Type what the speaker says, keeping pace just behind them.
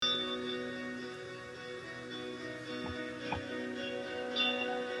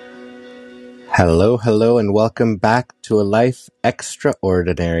Hello, hello, and welcome back to A Life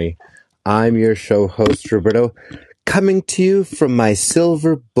Extraordinary. I'm your show host, Roberto, coming to you from my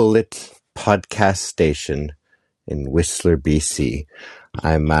Silver Bullet podcast station in Whistler, BC.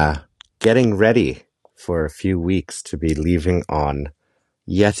 I'm getting ready for a few weeks to be leaving on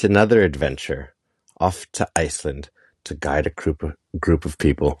yet another adventure off to Iceland to guide a group of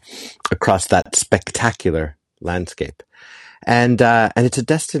people across that spectacular landscape. And it's a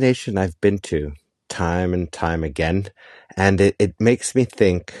destination I've been to time and time again, and it makes me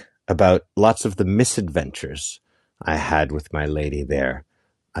think about lots of the misadventures I had with my lady there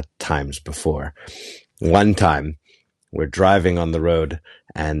at times before. One time, we're driving on the road,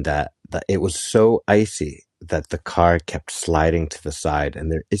 and it was so icy that the car kept sliding to the side,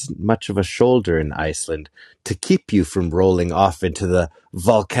 and there isn't much of a shoulder in Iceland to keep you from rolling off into the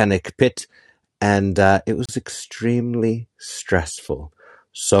volcanic pit, and it was extremely stressful.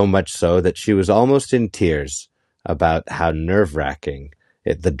 So much so that she was almost in tears about how nerve-wracking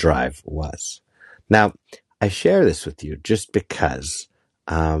the drive was. Now, I share this with you just because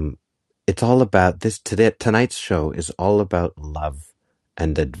it's all about this today. Tonight's show is all about love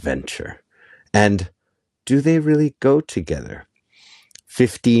and adventure. And do they really go together?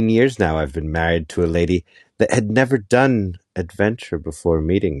 15 years now I've been married to a lady that had never done adventure before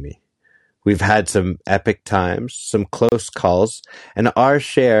meeting me. We've had some epic times, some close calls, and our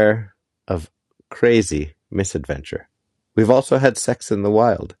share of crazy misadventure. We've also had sex in the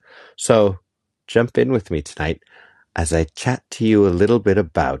wild. So jump in with me tonight as I chat to you a little bit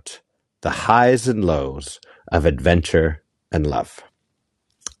about the highs and lows of adventure and love.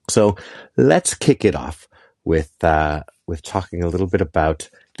 So let's kick it off with talking a little bit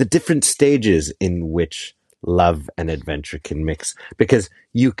about the different stages in which love and adventure can mix, because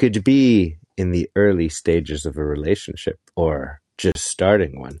you could be in the early stages of a relationship or just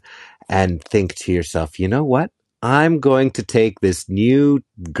starting one and think to yourself, you know what? I'm going to take this new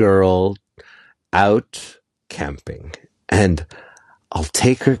girl out camping and I'll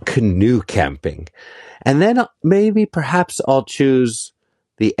take her canoe camping. And then perhaps I'll choose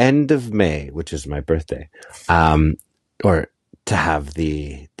the end of May, which is my birthday, or to have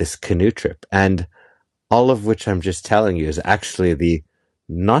this canoe trip. And all of which I'm just telling you is actually the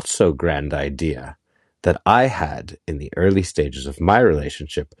not so grand idea that I had in the early stages of my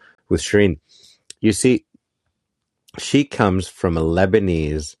relationship with Shireen. You see, she comes from a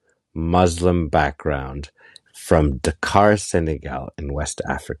Lebanese Muslim background from Dakar, Senegal in West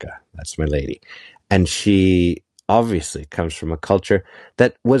Africa. That's my lady. And she obviously comes from a culture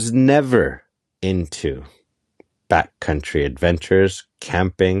that was never into backcountry adventures,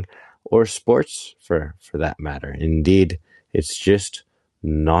 camping, or sports for that matter. Indeed, it's just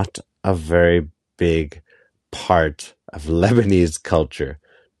not a very big part of Lebanese culture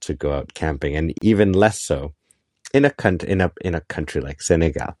to go out camping, and even less so in a country like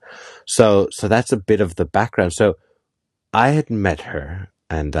Senegal. So that's a bit of the background. So I had met her,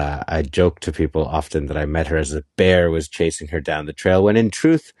 and I joke to people often that I met her as a bear was chasing her down the trail, when in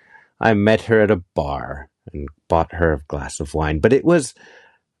truth, I met her at a bar and bought her a glass of wine. But it was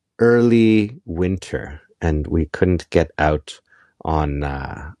early winter, and we couldn't get out on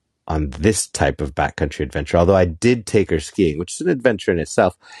this type of backcountry adventure. Although I did take her skiing, which is an adventure in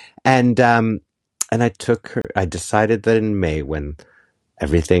itself, and I took her. I decided that in May, when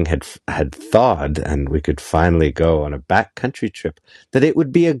everything had thawed and we could finally go on a backcountry trip, that it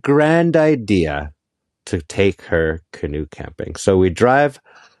would be a grand idea to take her canoe camping. So we drive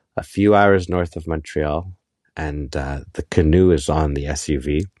a few hours north of Montreal, and the canoe is on the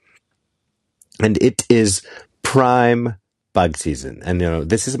SUV, and it is prime bug season. And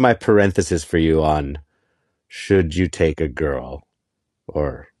this is my parenthesis for you on should you take a girl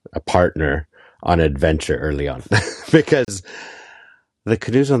or a partner on adventure early on, because the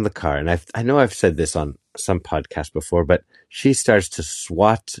canoe's on the car, and I know I've said this on some podcast before, but she starts to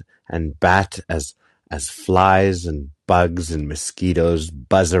swat and bat as flies and bugs and mosquitoes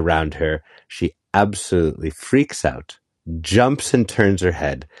buzz around her. She absolutely freaks out, jumps and turns her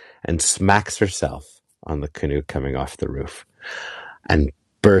head, and smacks herself on the canoe coming off the roof, and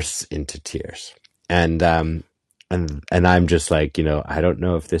bursts into tears. And I'm just like, I don't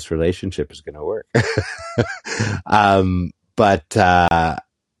know if this relationship is going to work. But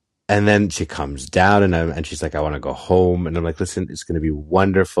and then she comes down, and she's like, I want to go home. And I'm like, listen, it's going to be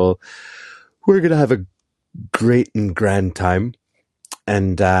wonderful. We're going to have a great and grand time.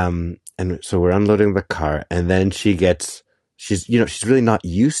 And so we're unloading the car, and then she's really not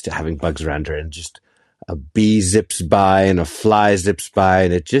used to having bugs around her, and just a bee zips by and a fly zips by,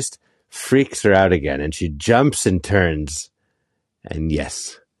 and it just freaks her out again. And she jumps and turns, and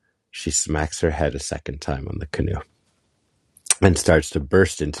yes, she smacks her head a second time on the canoe and starts to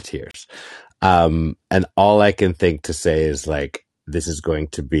burst into tears. And all I can think to say is like, this is going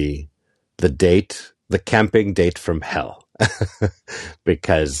to be the camping date from hell,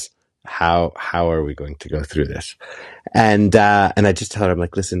 because how are we going to go through this? And I just tell her, I'm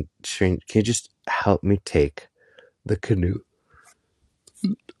like, listen, Shireen, can you just help me take the canoe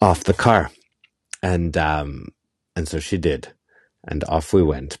off the car? And so she did, and off we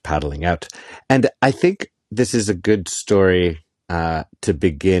went paddling out. And I think this is a good story to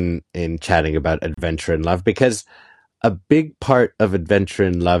begin in chatting about adventure and love, because a big part of adventure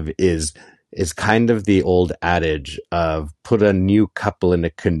and love is kind of the old adage of put a new couple in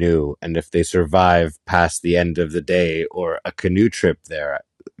a canoe, and if they survive past the end of the day or a canoe trip there,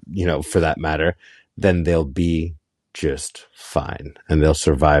 for that matter, then they'll be just fine and they'll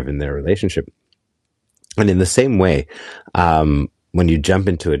survive in their relationship. And in the same way, when you jump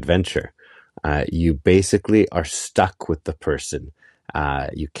into adventure, you basically are stuck with the person.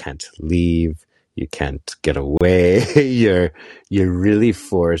 You can't leave. You can't get away. You're really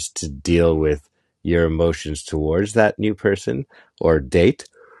forced to deal with your emotions towards that new person or date.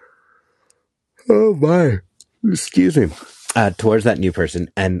 Oh my, excuse me. Towards that new person,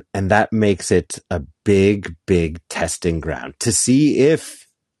 and that makes it a big, big testing ground to see if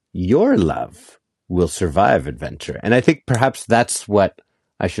your love will survive adventure. And I think perhaps that's what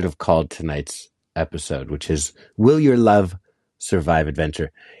I should have called tonight's episode, which is, will your love survive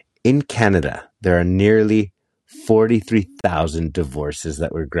adventure? In Canada, there are nearly 43,000 divorces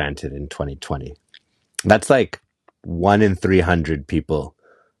that were granted in 2020. That's like 1 in 300 people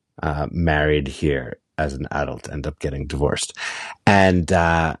married here as an adult end up getting divorced. And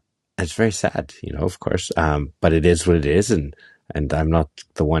it's very sad, of course, but it is what it is. And I'm not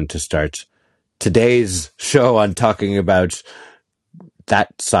the one to start today's show on talking about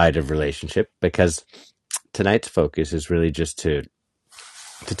that side of relationship, because tonight's focus is really just to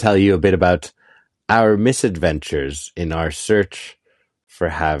tell you a bit about our misadventures in our search for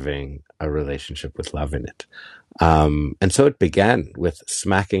having a relationship with love in it. And so it began with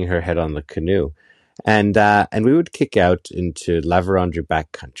smacking her head on the canoe. And we would kick out into La Vérendrye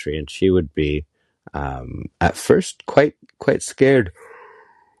backcountry, and she would be at first quite scared,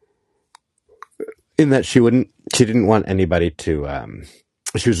 in that she didn't want anybody to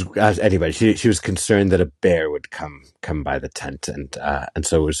she was concerned that a bear would come by the tent, and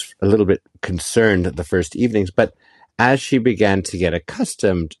so was a little bit concerned the first evenings. But as she began to get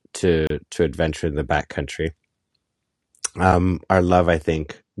accustomed to adventure in the backcountry, our love, I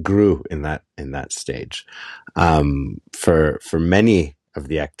think, grew in that stage. For many of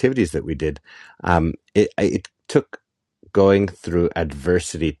the activities that we did, it took going through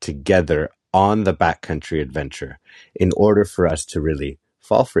adversity together on the backcountry adventure in order for us to really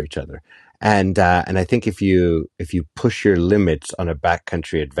fall for each other. And I think if you push your limits on a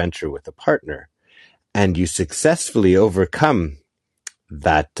backcountry adventure with a partner, and you successfully overcome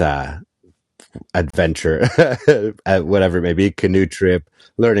that adventure, whatever it may be, canoe trip,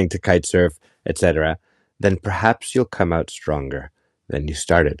 learning to kite surf, etc., then perhaps you'll come out stronger than you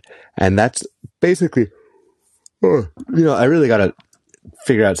started. And that's basically, I really got to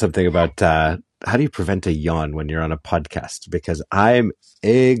figure out something about how do you prevent a yawn when you're on a podcast, because I'm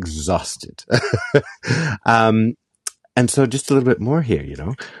exhausted. And so just a little bit more here,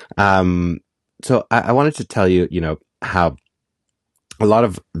 So I wanted to tell you, how a lot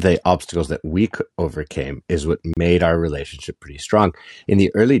of the obstacles that we overcame is what made our relationship pretty strong. In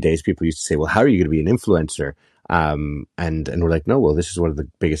the early days, people used to say, well, how are you going to be an influencer? And we're like, no, well, this is one of the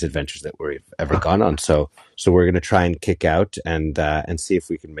biggest adventures that we've ever gone on. So we're going to try and kick out and see if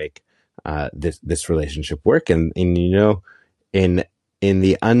we can make this relationship work. And in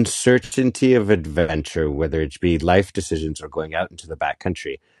the uncertainty of adventure, whether it be life decisions or going out into the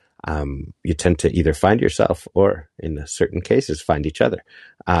backcountry, you tend to either find yourself or, in certain cases, find each other.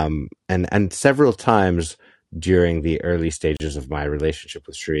 And several times during the early stages of my relationship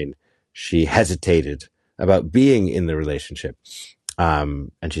with Shireen, she hesitated about being in the relationship.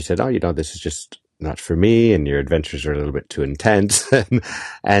 And she said, oh, this is just not for me, and your adventures are a little bit too intense.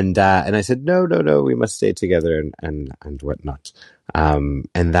 and I said, no, we must stay together and whatnot. And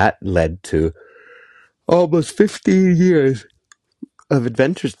that led to almost 15 years of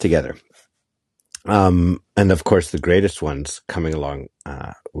adventures together. And of course, the greatest ones coming along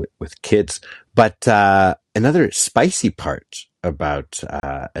with kids. But another spicy part about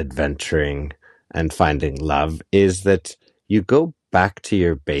adventuring and finding love is that you go back to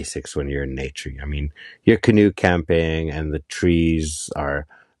your basics when you're in nature. I mean, you're canoe camping and the trees are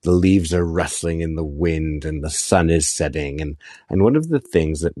the leaves are rustling in the wind and the sun is setting. And one of the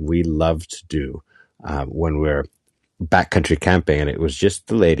things that we love to do when we're backcountry camping, and it was just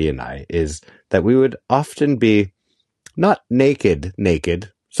the lady and I, is that we would often be not naked,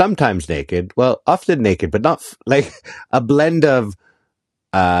 sometimes naked, well, often naked, but not like a blend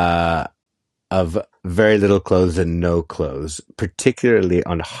uh, of very little clothes and no clothes, particularly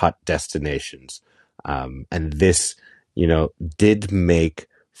on hot destinations. And this, did make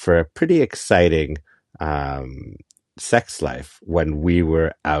for a pretty exciting um, sex life when we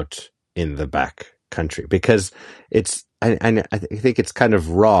were out in the back country, because I think it's kind of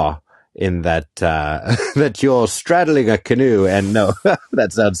raw in that that you're straddling a canoe, and no,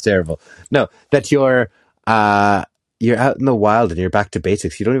 that sounds terrible. No, that you're out in the wild and you're back to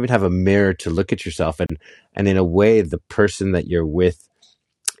basics. You don't even have a mirror to look at yourself, and in a way, the person that you're with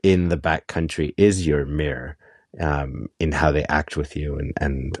in the backcountry is your mirror, in how they act with you,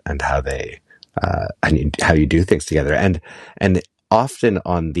 and how they and how you do things together, and often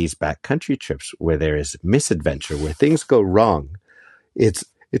on these backcountry trips where there is misadventure, where things go wrong, it's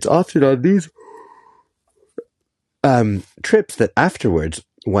often on these trips that afterwards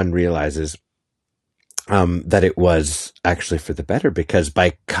one realizes that it was actually for the better, because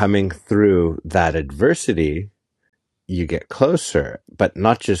by coming through that adversity, you get closer, but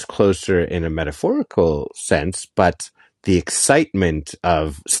not just closer in a metaphorical sense, but the excitement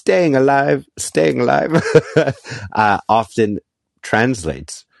of staying alive, often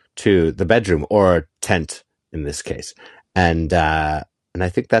translates to the bedroom or tent in this case. And I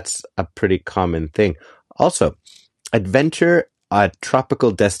think that's a pretty common thing. Also, adventure at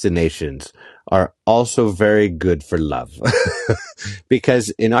tropical destinations are also very good for love. Because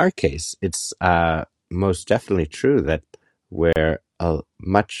in our case, it's most definitely true that we're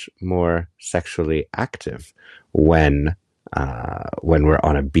much more sexually active when we're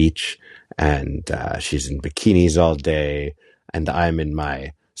on a beach, and she's in bikinis all day and I'm in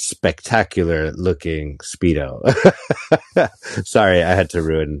my spectacular looking Speedo. Sorry, I had to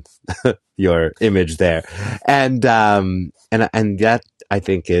ruin your image there. And that, I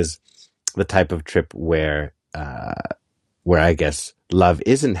think, is the type of trip where I guess love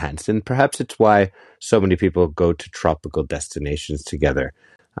is enhanced, and perhaps it's why so many people go to tropical destinations together,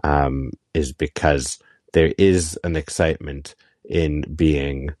 is because there is an excitement in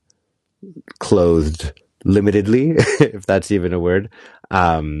being clothed limitedly, if that's even a word,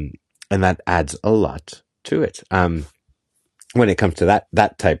 and that adds a lot to it. When it comes to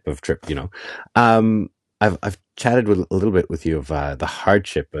that type of trip, I've chatted a little bit with you of the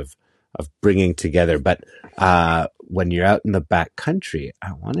hardship of bringing together, but when you're out in the back country,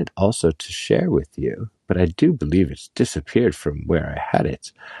 I wanted also to share with you, but I do believe it's disappeared from where I had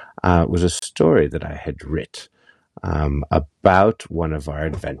it. Was a story that I had writ about one of our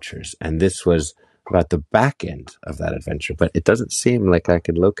adventures, and this was about the back end of that adventure, but it doesn't seem like I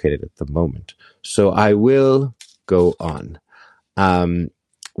could locate it at the moment, so I will go on.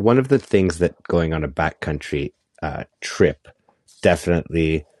 One of the things that going on a backcountry trip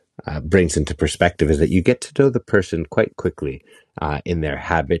definitely brings into perspective is that you get to know the person quite quickly, in their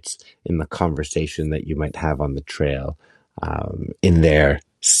habits, in the conversation that you might have on the trail, in their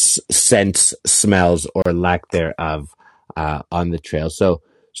scents, smells, or lack thereof on the trail. So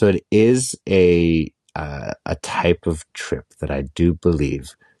it is a type of trip that I do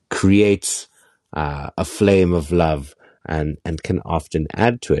believe creates a flame of love, and can often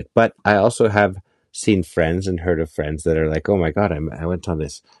add to it. But I also have seen friends and heard of friends that are like, oh my God, I went on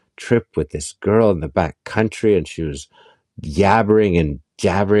this trip with this girl in the back country, and she was yabbering and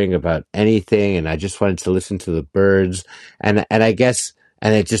jabbering about anything, and I just wanted to listen to the birds. And I guess,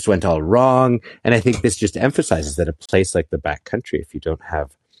 and it just went all wrong. And I think this just emphasizes that a place like the back country, if you don't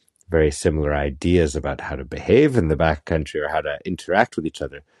have very similar ideas about how to behave in the back country or how to interact with each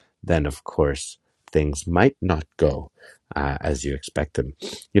other, then of course things might not go as you expect them.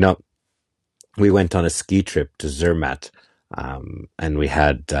 We went on a ski trip to Zermatt, and we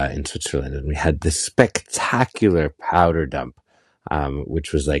had in Switzerland, and we had this spectacular powder dump,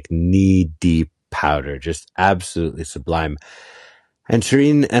 which was like knee deep powder, just absolutely sublime. And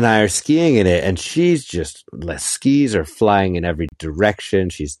Shireen and I are skiing in it, and she's just, the skis are flying in every direction.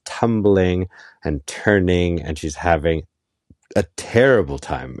 She's tumbling and turning, and she's having a terrible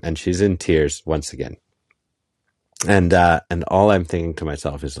time, and she's in tears once again. And all I'm thinking to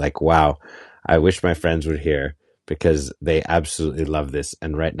myself is like, wow, I wish my friends were here, because they absolutely love this.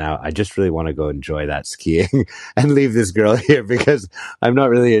 And right now, I just really want to go enjoy that skiing and leave this girl here, because I'm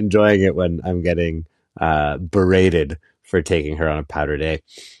not really enjoying it when I'm getting berated for taking her on a powder day.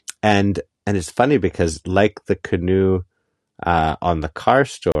 And it's funny because, like the canoe on the car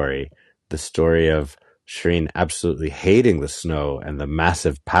story, the story of Shireen absolutely hating the snow and the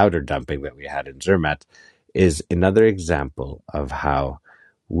massive powder dumping that we had in Zermatt is another example of how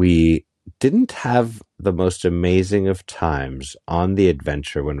we didn't have the most amazing of times on the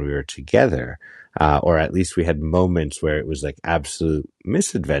adventure when we were together, or at least we had moments where it was like absolute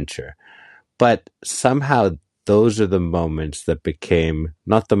misadventure. But somehow those are the moments that became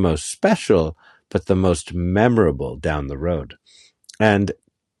not the most special, but the most memorable down the road. And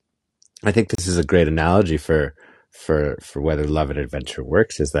I think this is a great analogy for whether love and adventure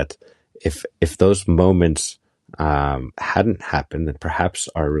works. Is that if those moments hadn't happened, then perhaps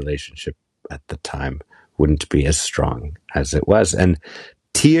our relationship at the time wouldn't be as strong as it was. And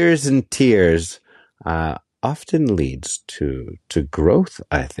tears and tears often leads to growth,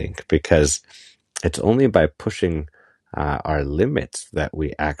 I think, because it's only by pushing our limits that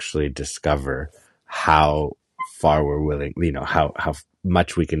we actually discover how far we're willing, how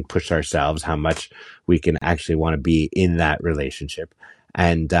much we can push ourselves, how much we can actually want to be in that relationship.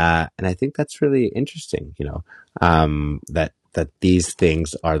 And I think that's really interesting, that these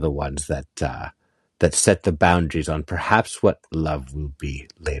things are the ones that set the boundaries on perhaps what love will be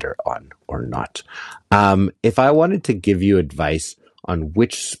later on or not. If I wanted to give you advice on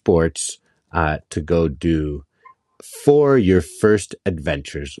which sports to go do for your first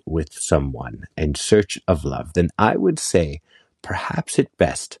adventures with someone in search of love, then I would say perhaps it's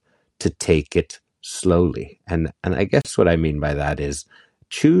best to take it slowly. And I guess what I mean by that is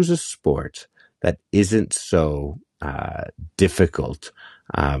choose a sport that isn't so difficult,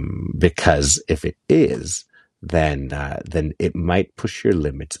 because if it is, then it might push your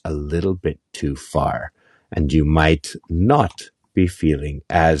limits a little bit too far, and you might not be feeling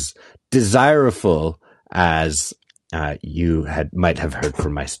as desirable as you might have heard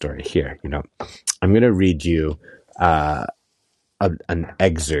from my story here. I'm going to read you an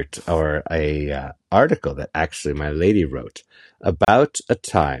excerpt or a article that actually my lady wrote about a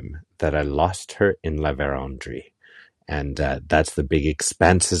time that I lost her in La Vérendrye. And that's the big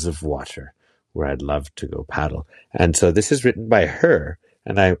expanses of water where I'd love to go paddle. And so this is written by her.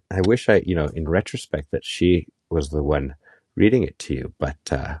 And I wish in retrospect that she was the one reading it to you. But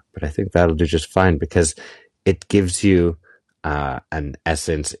I think that'll do just fine, because it gives you an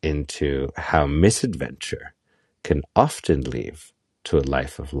essence into how misadventure can often lead to a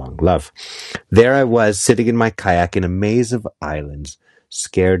life of long love. There I was, sitting in my kayak in a maze of islands,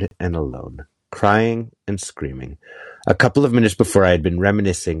 scared and alone, crying and screaming. A couple of minutes before, I had been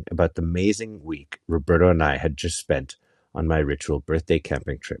reminiscing about the amazing week Roberto and I had just spent on my ritual birthday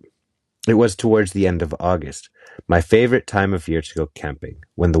camping trip. It was towards the end of August, my favorite time of year to go camping,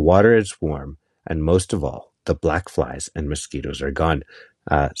 when the water is warm, and most of all, the black flies and mosquitoes are gone.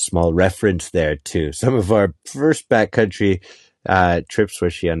 Small reference there to some of our first backcountry trips where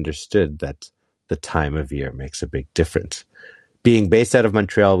she understood that the time of year makes a big difference. Being based out of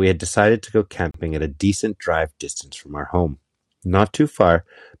Montreal, we had decided to go camping at a decent drive distance from our home. Not too far,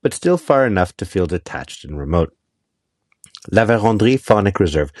 but still far enough to feel detached and remote. La Vérendrye Faunic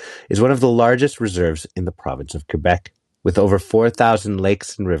Reserve is one of the largest reserves in the province of Quebec, with over 4,000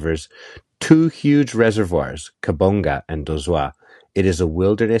 lakes and rivers, 2 huge reservoirs, Kabonga and Dozois. It is a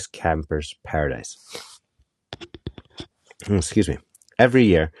wilderness camper's paradise. Excuse me. Every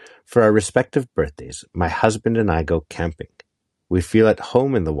year, for our respective birthdays, my husband and I go camping. We feel at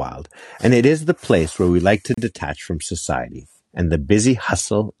home in the wild, and it is the place where we like to detach from society and the busy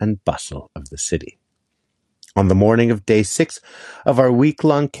hustle and bustle of the city. On the morning of day 6 of our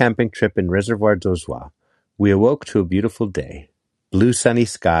week-long camping trip in Reservoir Dozois, we awoke to a beautiful day, blue sunny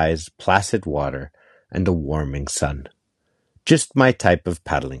skies, placid water, and a warming sun. Just my type of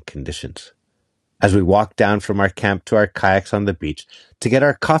paddling conditions. As we walked down from our camp to our kayaks on the beach to get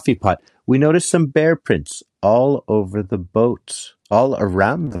our coffee pot, we noticed some bear prints all over the boats, all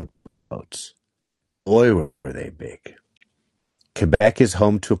around the boats. Boy, were they big. Quebec is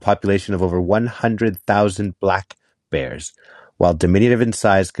home to a population of over 100,000 black bears. While diminutive in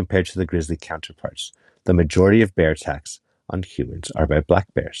size compared to the grizzly counterparts, the majority of bear attacks on humans are by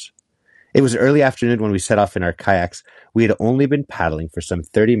black bears. It was early afternoon when we set off in our kayaks. We had only been paddling for some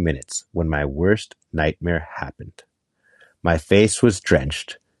 30 minutes when my worst nightmare happened. My face was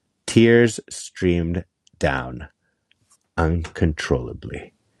drenched. Tears streamed down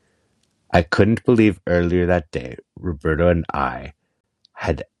uncontrollably. I couldn't believe earlier that day Roberto and I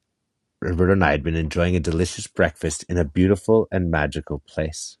had been enjoying a delicious breakfast in a beautiful and magical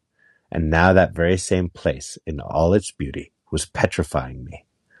place. And now that very same place, in all its beauty, was petrifying me.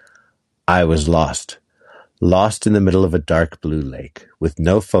 I was lost in the middle of a dark blue lake, with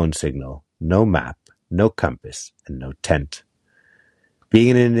no phone signal, no map, no compass, and no tent. Being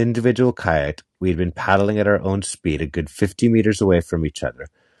in an individual kayak, we had been paddling at our own speed a good 50 meters away from each other.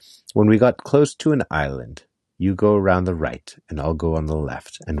 When we got close to an island, you go around the right and I'll go on the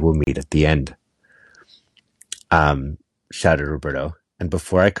left, and we'll meet at the end. Shouted Roberto, and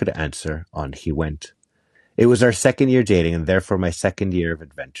before I could answer, on he went. It was our second year dating and therefore my second year of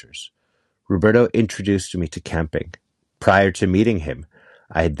adventures. Roberto introduced me to camping. Prior to meeting him,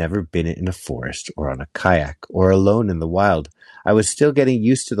 I had never been in a forest or on a kayak or alone in the wild. I was still getting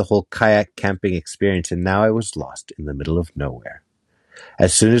used to the whole kayak camping experience, and now I was lost in the middle of nowhere.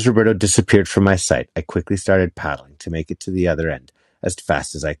 As soon as Roberto disappeared from my sight, I quickly started paddling to make it to the other end as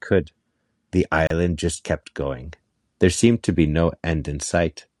fast as I could. The island just kept going. There seemed to be no end in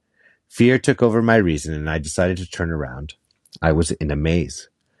sight. Fear took over my reason, and I decided to turn around. I was in a maze.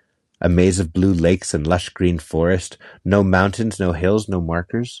 A maze of blue lakes and lush green forest. No mountains, no hills, no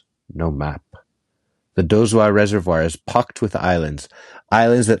markers, no map. The Dozwa Reservoir is pocked with islands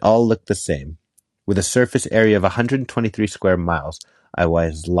that all look the same. With a surface area of 123 square miles, I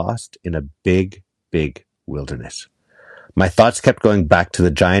was lost in a big, big wilderness. My thoughts kept going back to the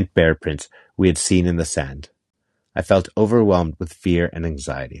giant bear prints we had seen in the sand. I felt overwhelmed with fear and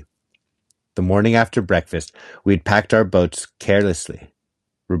anxiety. The morning after breakfast, we had packed our boats carelessly.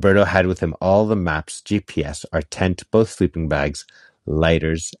 Roberto had with him all the maps, GPS, our tent, both sleeping bags,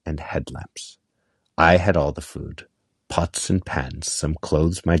 lighters, and headlamps. I had all the food, pots and pans, some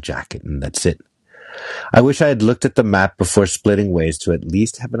clothes, my jacket, and that's it. I wish I had looked at the map before splitting ways to at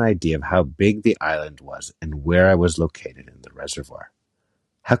least have an idea of how big the island was and where I was located in the reservoir.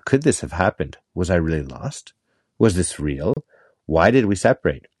 How could this have happened? Was I really lost? Was this real? Why did we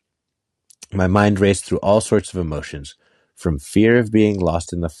separate? My mind raced through all sorts of emotions, from fear of being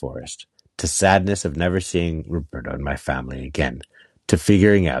lost in the forest, to sadness of never seeing Roberto and my family again, to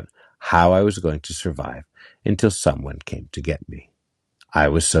figuring out how I was going to survive until someone came to get me. I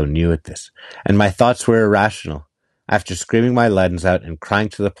was so new at this, and my thoughts were irrational. After screaming my lungs out and crying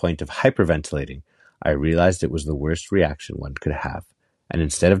to the point of hyperventilating, I realized it was the worst reaction one could have, and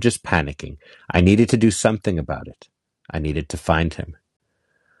instead of just panicking, I needed to do something about it. I needed to find him.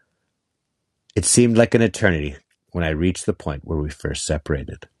 It seemed like an eternity when I reached the point where we first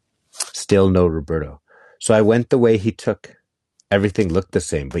separated. Still no Roberto, so I went the way he took. Everything looked the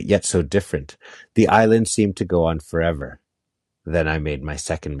same, but yet so different. The island seemed to go on forever. Then I made my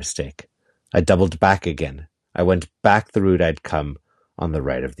second mistake. I doubled back again. I went back the route I'd come on the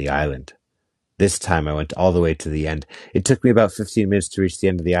right of the island. This time I went all the way to the end. It took me about 15 minutes to reach the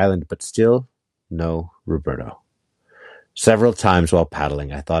end of the island, but still no Roberto. Several times while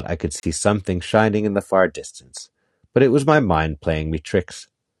paddling, I thought I could see something shining in the far distance, but it was my mind playing me tricks.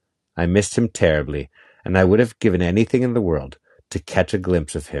 I missed him terribly, and I would have given anything in the world to catch a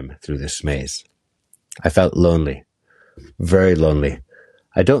glimpse of him through this maze. I felt lonely, very lonely.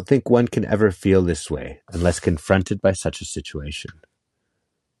 I don't think one can ever feel this way unless confronted by such a situation.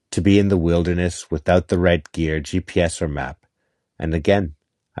 To be in the wilderness without the right gear, GPS or map, and again,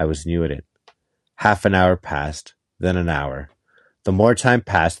 I was new at it. Half an hour passed, then an hour. The more time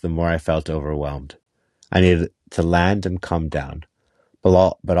passed, the more I felt overwhelmed. I needed to land and calm down, but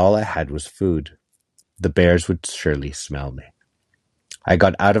all I had was food. The bears would surely smell me. I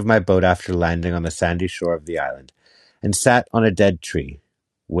got out of my boat after landing on the sandy shore of the island and sat on a dead tree,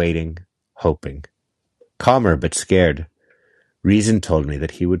 waiting, hoping. Calmer but scared. Reason told me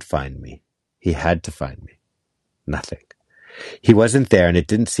that he would find me. He had to find me. Nothing. He wasn't there, and it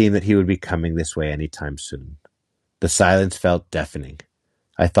didn't seem that he would be coming this way any time soon. The silence felt deafening.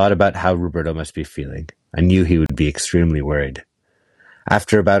 I thought about how Roberto must be feeling. I knew he would be extremely worried.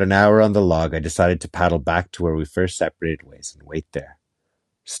 After about an hour on the log, I decided to paddle back to where we first separated ways and wait there.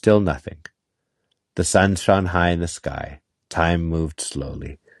 Still nothing. The sun shone high in the sky. Time moved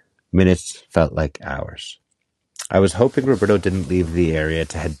slowly. Minutes felt like hours. I was hoping Roberto didn't leave the area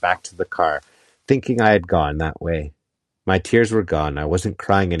to head back to the car, thinking I had gone that way. My tears were gone. I wasn't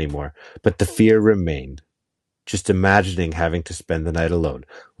crying anymore, but the fear remained. Just imagining having to spend the night alone,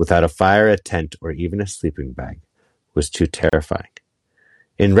 without a fire, a tent, or even a sleeping bag, was too terrifying.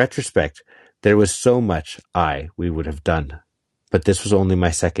 In retrospect, there was so much we would have done, but this was only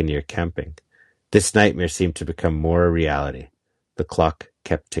my second year camping. This nightmare seemed to become more a reality. The clock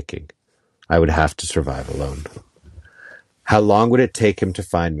kept ticking. I would have to survive alone. How long would it take him to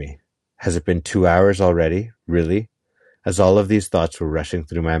find me? Has it been 2 hours already? Really? As all of these thoughts were rushing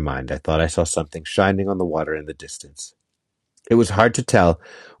through my mind, I thought I saw something shining on the water in the distance. It was hard to tell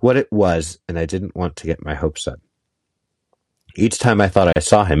what it was, and I didn't want to get my hopes up. Each time I thought I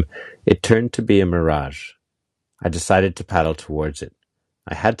saw him, it turned to be a mirage. I decided to paddle towards it.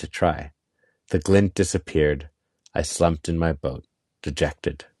 I had to try. The glint disappeared. I slumped in my boat.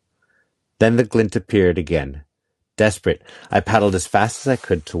 dejected. Then the glint appeared again. Desperate, I paddled as fast as I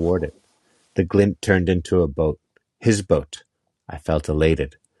could toward it. The glint turned into a boat. His boat. I felt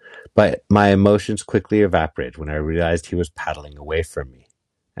elated. But my emotions quickly evaporated when I realized he was paddling away from me.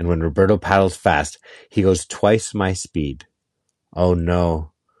 And when Roberto paddles fast, he goes twice my speed. Oh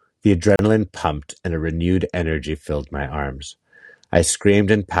no. The adrenaline pumped and a renewed energy filled my arms. I screamed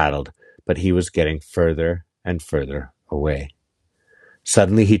and paddled, but he was getting further and further away.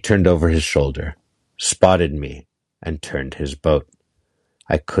 Suddenly he turned over his shoulder, spotted me, and turned his boat.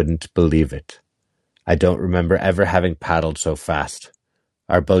 I couldn't believe it. I don't remember ever having paddled so fast.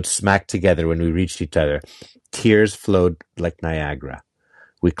 Our boats smacked together when we reached each other. Tears flowed like Niagara.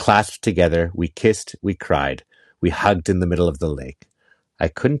 We clasped together, we kissed, we cried. We hugged in the middle of the lake. I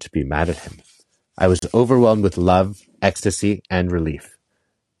couldn't be mad at him. I was overwhelmed with love, ecstasy, and relief.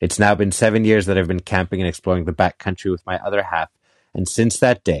 It's now been 7 years that I've been camping and exploring the backcountry with my other half, and since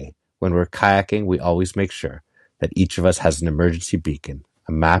that day, when we're kayaking, we always make sure that each of us has an emergency beacon,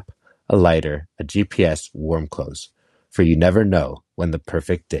 a map, a lighter, a GPS, warm clothes, for you never know when the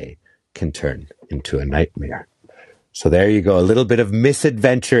perfect day can turn into a nightmare. So there you go, a little bit of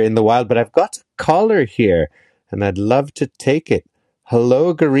misadventure in the wild, but I've got a caller here, and I'd love to take it.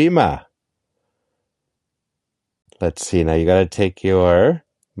 Hello, Garima. Let's see, now you got to take your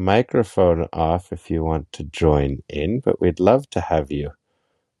microphone off if you want to join in, but we'd love to have you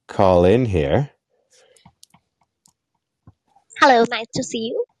call in here. Hello, nice to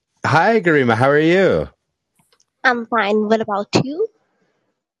see you. Hi, Garima, how are you? I'm fine. What about you?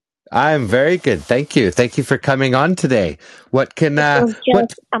 I'm very good, thank you. Thank you for coming on today. What can, It was what,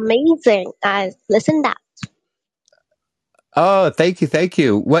 just amazing. I listened that. oh, thank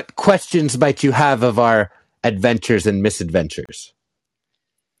you. What questions might you have of our adventures and misadventures?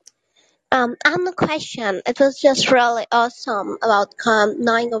 On the question, it was just really awesome about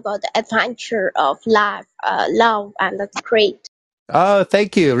knowing about the adventure of life, love, and that's great. Oh,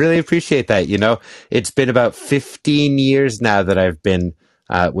 thank you. Really appreciate that. You know, it's been about 15 years now that I've been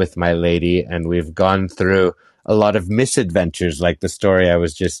with my lady, and we've gone through a lot of misadventures, like the story I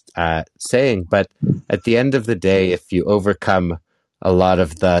was just saying. But at the end of the day, if you overcome a lot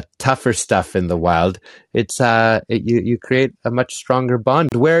of the tougher stuff in the wild, you create a much stronger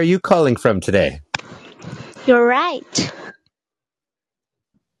bond. Where are you calling from today? You're right.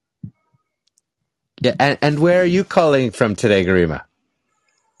 Yeah, and where are you calling from today, Garima?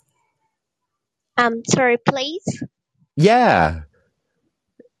 Sorry, please. Yeah.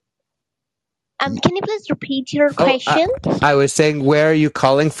 Can you please repeat your Oh, question? I was saying, where are you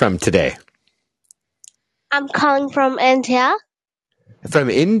calling from today? I'm calling from India. From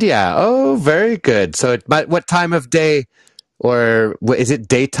India. Oh, very good. So, what time of day, or is it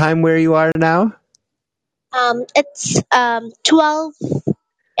daytime where you are now? It's 12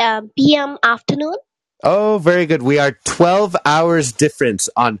 p.m. afternoon. Oh, very good. We are 12 hours difference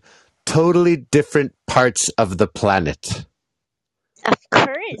on totally different parts of the planet. Of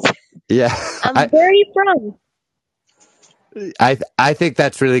course. Yeah, I'm very proud. I think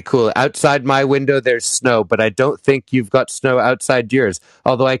that's really cool. Outside my window, there's snow, but I don't think you've got snow outside yours.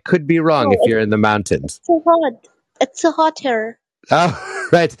 Although I could be wrong Oh, if you're in the mountains. it's so hot. It's so hot here. Oh,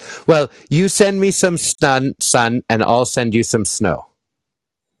 right. Well, you send me some sun, and I'll send you some snow.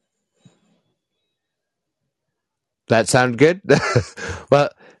 That sound good? Well,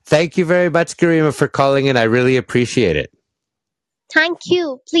 thank you very much, Garima, for calling in. I really appreciate it. Thank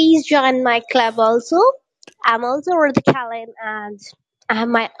you. Please join my club also. I'm also over the Callan and I have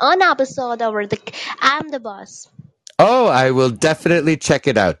my own episode over the I'm the Boss. Oh, I will definitely check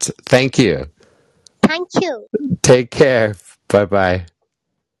it out. Thank you. Thank you. Take care. Bye bye.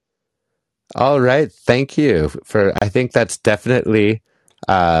 All right. Thank you for. I think that's definitely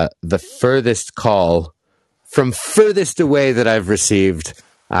the furthest call from furthest away that I've received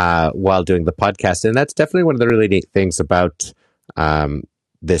while doing the podcast, and that's definitely one of the really neat things about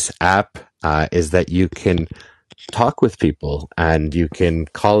this app is that you can talk with people and you can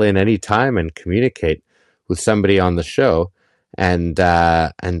call in anytime and communicate with somebody on the show, and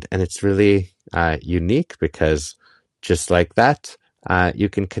it's really unique because just like that, you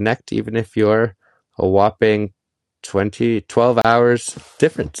can connect even if you're a whopping 12 hours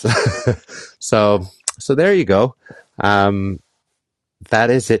difference. so so there you go. That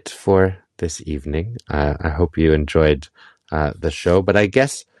is it for this evening. I hope you enjoyed the show, but I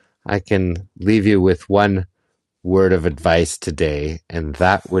guess I can leave you with one word of advice today, and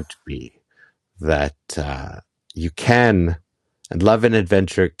that would be that you can, and love and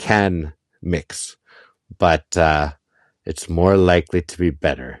adventure can mix, but it's more likely to be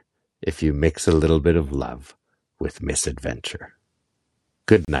better if you mix a little bit of love with misadventure.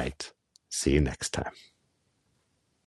 Good night. See you next time.